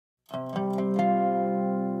Outside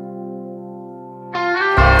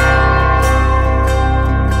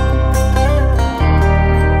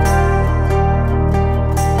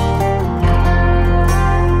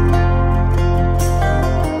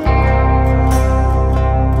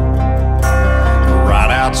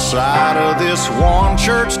of this one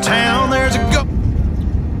church town, there's a go.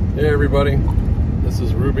 Hey everybody, this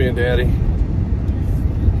is Ruby and Daddy.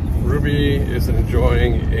 Ruby is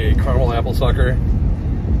enjoying a caramel apple sucker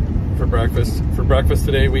for breakfast. For breakfast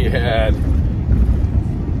today we had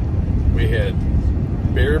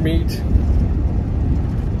bear meat,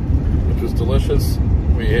 which was delicious.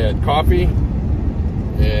 We had coffee,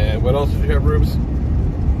 and what else did you have, Rubes?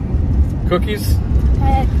 Cookies? I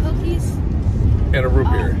had cookies. And a root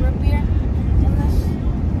beer. Root beer.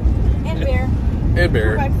 And beer. And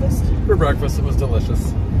beer. For breakfast. For breakfast, it was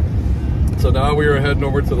delicious. So now we are heading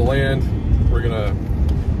over to the land. We're gonna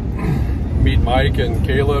meet Mike and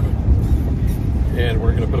Caleb, and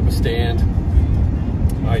we're gonna put up a stand.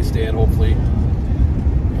 Nice stand, hopefully.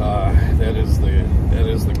 That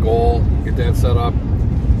is the goal. Get that set up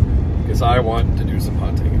because I want to do some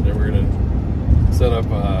hunting, and then we're gonna set up.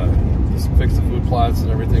 Just fix the food plots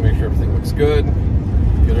and everything, make sure everything looks good,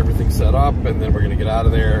 get everything set up, and then we're gonna get out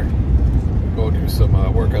of there, go do some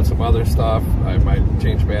work on some other stuff. I might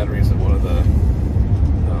change batteries in one of the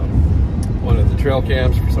trail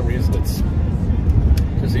cams. For some reason it's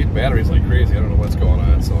just eating batteries like crazy. I don't know what's going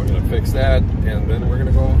on, so I'm gonna fix that, and then we're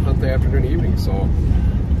gonna go hunt the afternoon, evening. So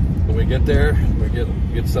when we get there, we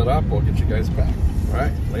get set up, we'll get you guys back. All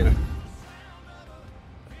right, later.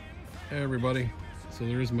 Hey everybody. So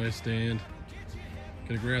there's my stand.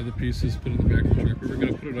 Gonna grab the pieces, put it in the back of the truck. We were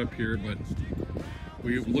gonna put it up here, but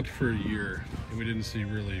we looked for a year and we didn't see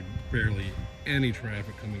barely any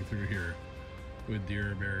traffic coming through here with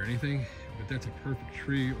deer, bear, or anything. But that's a perfect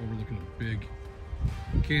tree overlooking a big,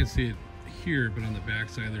 you can't see it here, but on the back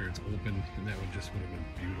side there it's open, and that would have been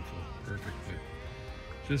beautiful, perfect, but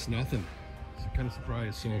just nothing. So kind of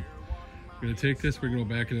surprised. So we're gonna take this, we're gonna go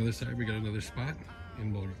back on the other side. We got another spot,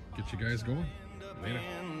 and we'll get you guys going. Later.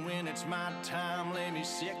 When it's my time, lay me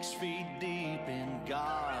 6 feet deep in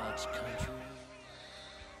God's country.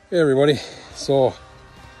 Hey everybody, so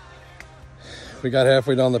we got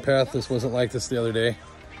halfway down the path. This wasn't like this the other day,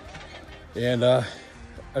 and a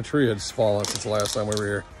tree had just fallen since the last time we were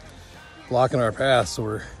here, blocking our path. So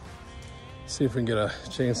we're see if we can get a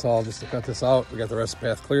chainsaw just to cut this out. We got the rest of the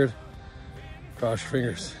path cleared. Cross your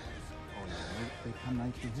fingers.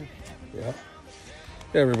 Yeah.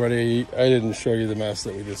 Hey everybody, I didn't show you the mess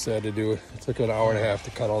that we just had to do. It took an hour and a half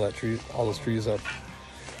to cut all those trees up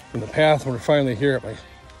from the path. We're finally here at I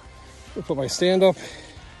put my stand up,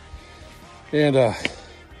 and I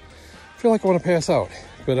feel like I want to pass out,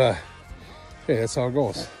 but hey, that's how it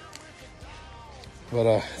goes. But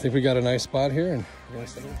I think we got a nice spot here, and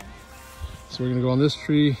so we're gonna go on this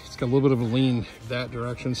tree. It's got a little bit of a lean that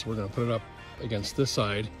direction, so we're gonna put it up against this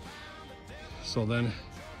side. So then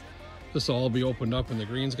this will all be opened up when the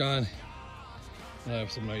green's gone. I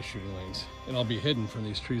have some nice shooting lanes, and I'll be hidden from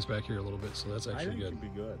these trees back here a little bit, so that's actually good. Be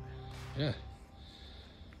good. Yeah.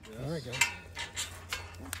 Yes. All right, guys.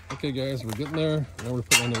 Okay, guys, we're getting there. Now we're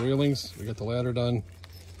putting on the railings. We got the ladder done.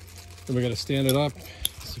 Then we got to stand it up,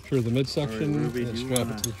 secure the midsection, and then strap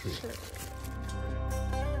it to the tree. Sure.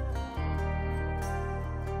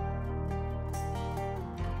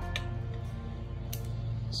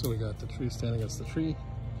 So we got the tree stand against the tree.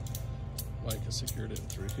 Mike has secured it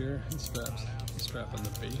through here and strap on the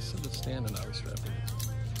base of the stand, and now we strap it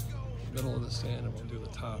in the middle of the stand, and we'll do the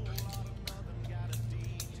top.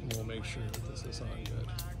 And we'll make sure that this is on good.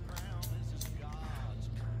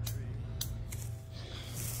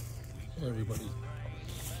 Hey everybody.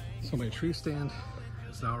 So my tree stand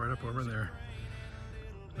is now right up over there.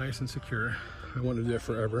 Nice and secure. I wanted to do it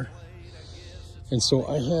forever. And so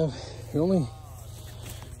I have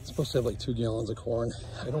supposed to have like 2 gallons of corn.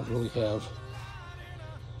 I don't really have,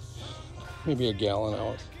 maybe a gallon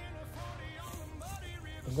out.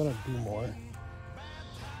 I'm gonna do more.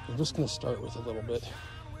 I'm just gonna start with a little bit,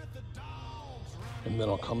 and then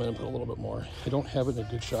I'll come in and put a little bit more. I don't have it in a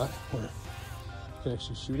good shot where I can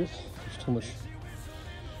actually shoot it. There's too much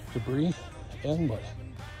debris and mud.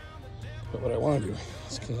 But what I want to do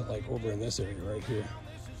is kind of like over in this area right here.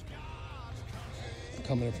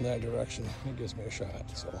 Coming in from that direction, it gives me a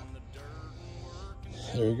shot. So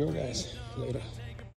there you go, guys. Later.